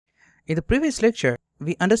In the previous lecture,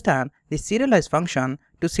 we understand the serialize function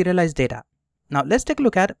to serialize data. Now let's take a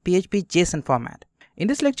look at PHP JSON format. In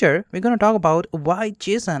this lecture, we're going to talk about why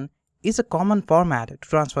JSON is a common format to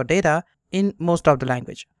transfer data in most of the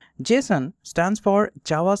language. JSON stands for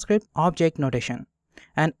JavaScript Object Notation,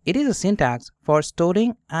 and it is a syntax for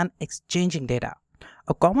storing and exchanging data.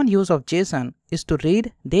 A common use of JSON is to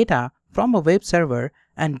read data from a web server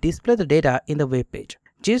and display the data in the web page.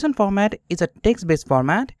 JSON format is a text-based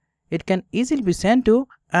format. It can easily be sent to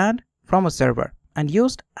and from a server and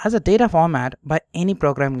used as a data format by any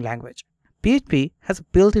programming language. PHP has a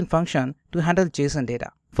built-in function to handle JSON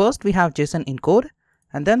data. First, we have Json Encode,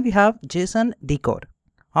 and then we have Json Decode.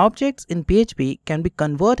 Objects in PHP can be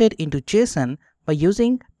converted into JSON by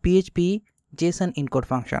using PHP Json Encode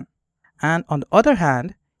function. And on the other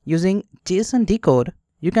hand, using Json Decode,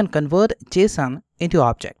 you can convert JSON into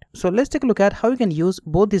object. So let's take a look at how you can use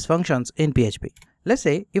both these functions in PHP. Let's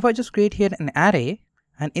say if I just create here an array,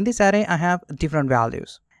 and in this array I have different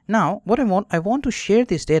values. Now what I want to share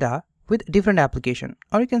this data with different application,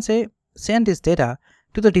 or you can say send this data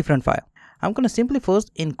to the different file. I'm going to simply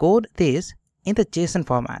first encode this in the JSON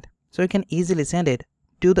format, so you can easily send it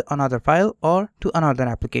to another file or to another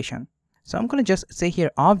application. So I'm going to just say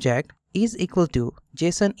here object is equal to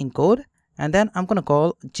Json Encode, and then I'm going to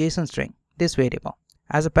call JSON string, this variable,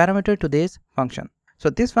 as a parameter to this function. So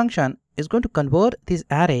this function is going to convert this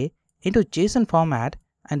array into JSON format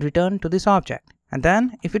and return to this object. And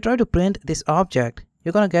then if you try to print this object,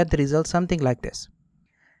 you're going to get the result something like this.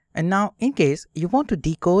 And now in case you want to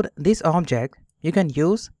decode this object, you can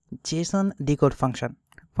use JSON decode function.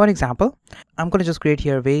 For example, I'm going to just create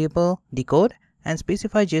here a variable decode and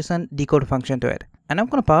specify JSON decode function to it. And I'm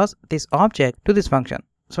going to pass this object to this function.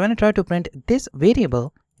 So when I try to print this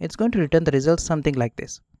variable, it's going to return the result something like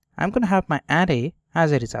this. I'm going to have my array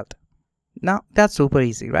as a result. Now that's super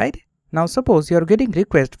easy, right? Now suppose you're getting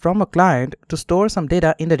request from a client to store some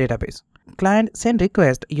data in the database. Client send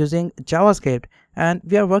request using JavaScript, and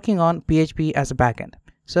we are working on PHP as a backend.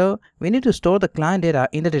 So we need to store the client data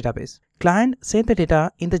in the database. Client send the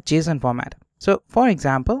data in the JSON format. So for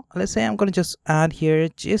example, let's say I'm going to just add here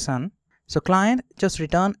JSON. So client just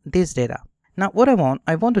return this data. Now what I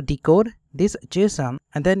want to decode this JSON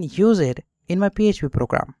and then use it in my PHP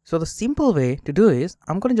program. So the simple way to do is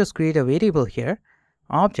I'm going to just create a variable here,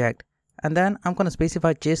 object, and then I'm going to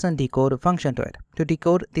specify JSON decode function to it to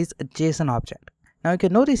decode this JSON object. Now you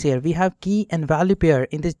can notice here we have key and value pair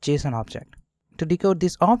in this JSON object. To decode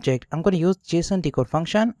this object, I'm going to use JSON decode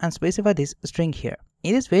function and specify this string here.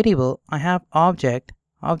 In this variable, I have object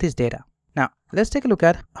of this data. Now let's take a look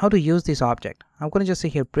at how to use this object. I'm going to just say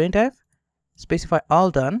here printf, specify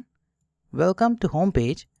all done, welcome to home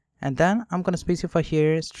page, and then I'm going to specify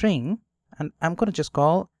here string, and I'm going to just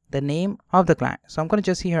call the name of the client. So I'm going to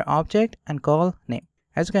just see here object and call name.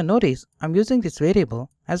 As you can notice, I'm using this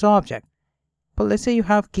variable as object. But let's say you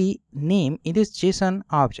have key name in this JSON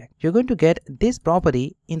object. You're going to get this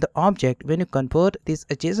property in the object when you convert this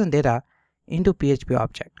JSON data into PHP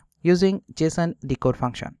object using JSON decode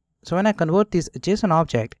function. So when I convert this JSON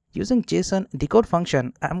object using JSON decode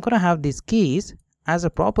function, I'm going to have these keys as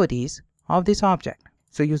a properties of this object.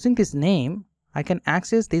 So using this name, I can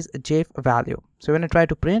access this JF value. So when I try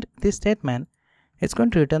to print this statement, it's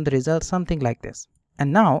going to return the result something like this.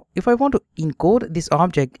 And now if I want to encode this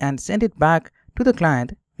object and send it back to the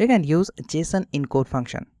client, we can use JSON encode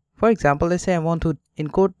function. For example, let's say I want to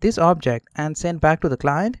encode this object and send back to the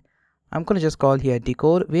client. I'm going to just call here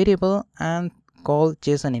decode variable and call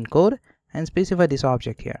JSON encode and specify this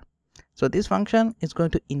object here. So this function is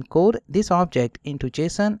going to encode this object into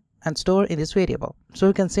JSON and store in this variable. So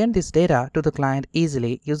you can send this data to the client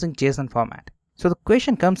easily using JSON format. So the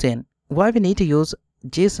question comes in, why we need to use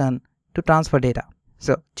JSON to transfer data?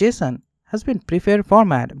 So JSON has been preferred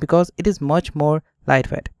format because it is much more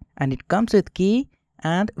lightweight and it comes with key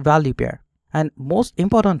and value pair. And most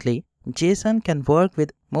importantly, JSON can work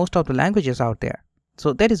with most of the languages out there.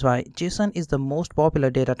 So that is why JSON is the most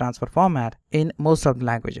popular data transfer format in most of the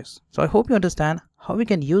languages. So I hope you understand how we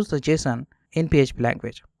can use the JSON in PHP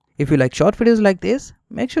language. If you like short videos like this,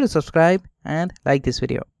 make sure to subscribe and like this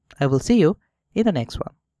video. I will see you in the next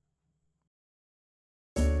one.